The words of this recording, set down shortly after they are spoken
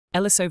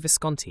Eliseu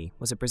Visconti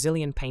was a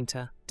Brazilian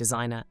painter,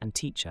 designer, and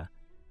teacher,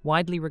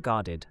 widely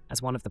regarded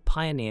as one of the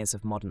pioneers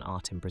of modern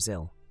art in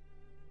Brazil.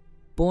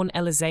 Born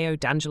Eliseu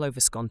d'Angelo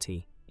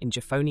Visconti in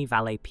Giaffoni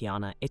Valle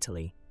Piana,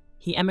 Italy,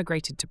 he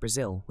emigrated to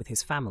Brazil with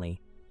his family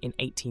in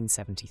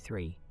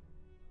 1873.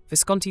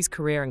 Visconti's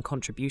career and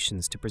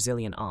contributions to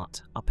Brazilian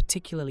art are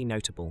particularly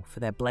notable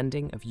for their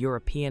blending of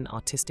European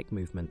artistic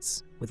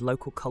movements with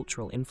local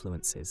cultural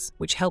influences,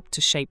 which helped to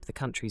shape the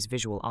country's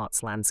visual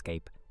arts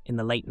landscape in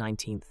the late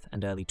 19th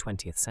and early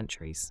 20th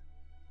centuries.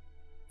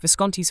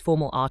 Visconti's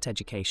formal art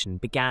education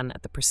began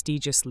at the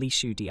prestigious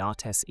Liceu de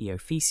Artes e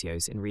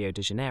Ofícios in Rio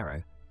de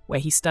Janeiro, where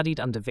he studied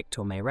under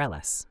Victor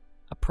Meirelles,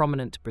 a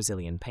prominent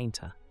Brazilian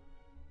painter.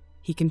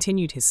 He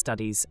continued his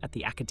studies at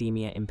the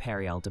Academia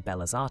Imperial de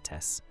Belas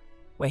Artes,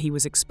 where he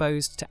was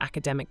exposed to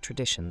academic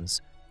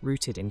traditions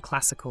rooted in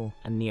classical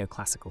and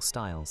neoclassical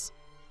styles.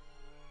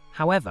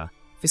 However,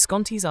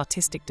 Visconti's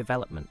artistic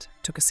development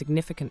took a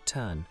significant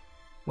turn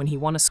when he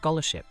won a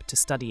scholarship to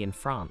study in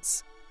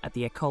France at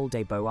the École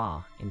des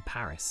Beaux-Arts in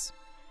Paris.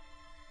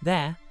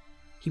 There,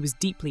 he was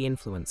deeply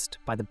influenced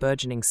by the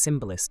burgeoning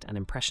symbolist and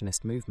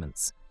impressionist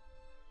movements,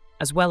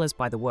 as well as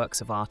by the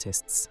works of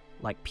artists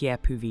like Pierre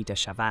Puvis de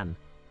Chavannes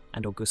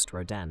and Auguste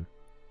Rodin.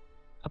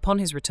 Upon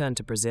his return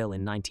to Brazil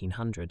in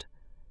 1900,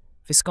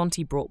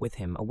 Visconti brought with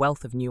him a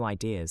wealth of new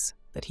ideas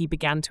that he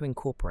began to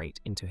incorporate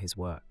into his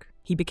work.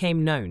 He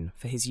became known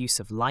for his use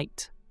of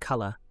light,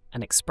 color,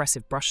 and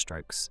expressive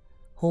brushstrokes,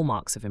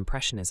 hallmarks of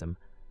Impressionism,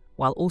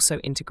 while also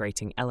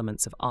integrating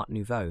elements of Art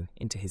Nouveau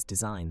into his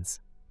designs.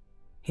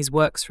 His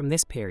works from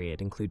this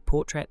period include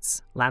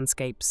portraits,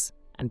 landscapes,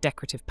 and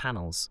decorative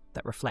panels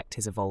that reflect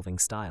his evolving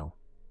style.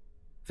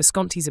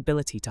 Visconti's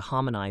ability to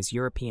harmonize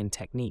European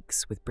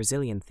techniques with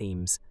Brazilian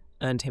themes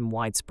earned him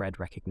widespread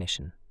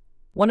recognition.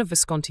 One of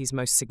Visconti's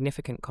most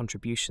significant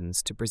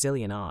contributions to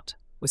Brazilian art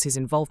was his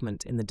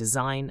involvement in the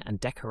design and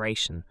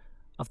decoration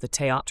of the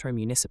Teatro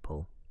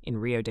Municipal in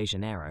Rio de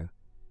Janeiro,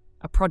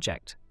 a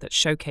project that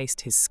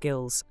showcased his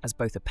skills as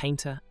both a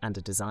painter and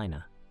a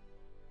designer.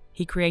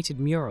 He created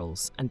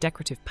murals and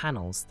decorative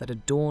panels that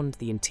adorned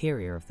the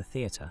interior of the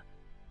theatre,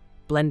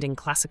 blending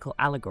classical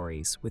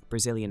allegories with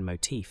Brazilian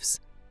motifs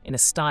in a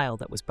style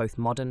that was both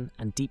modern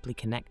and deeply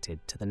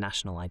connected to the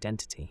national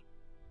identity.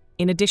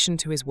 In addition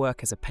to his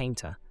work as a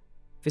painter,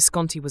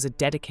 Visconti was a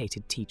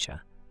dedicated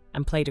teacher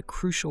and played a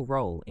crucial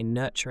role in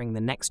nurturing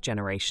the next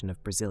generation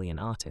of Brazilian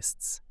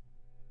artists.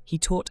 He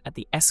taught at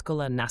the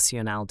Escola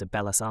Nacional de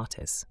Belas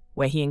Artes,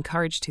 where he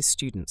encouraged his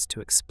students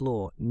to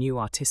explore new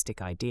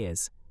artistic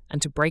ideas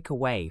and to break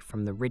away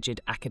from the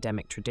rigid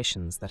academic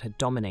traditions that had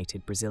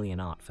dominated Brazilian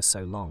art for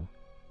so long.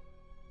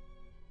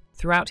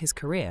 Throughout his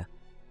career,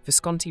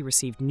 Visconti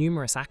received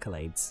numerous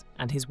accolades,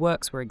 and his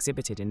works were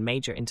exhibited in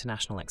major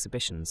international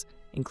exhibitions,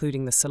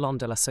 including the Salon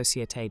de la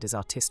Société des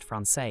Artistes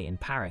Français in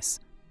Paris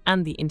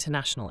and the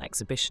International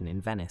Exhibition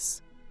in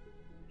Venice.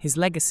 His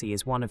legacy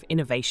is one of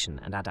innovation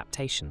and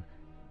adaptation,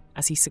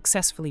 as he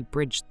successfully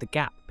bridged the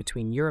gap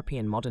between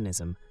European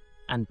modernism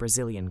and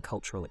Brazilian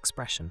cultural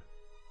expression.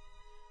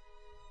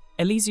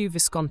 Eliseu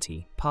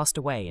Visconti passed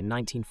away in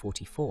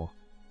 1944,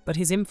 but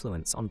his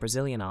influence on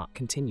Brazilian art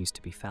continues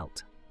to be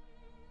felt.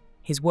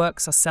 His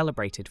works are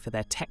celebrated for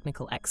their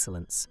technical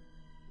excellence,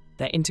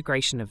 their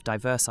integration of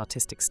diverse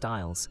artistic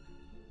styles,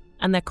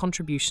 and their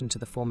contribution to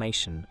the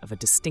formation of a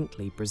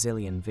distinctly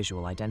Brazilian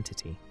visual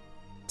identity.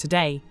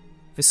 Today,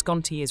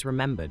 Visconti is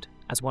remembered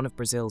as one of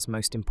Brazil's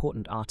most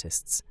important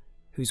artists,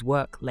 whose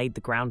work laid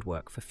the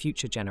groundwork for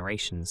future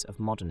generations of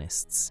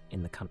modernists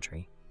in the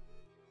country.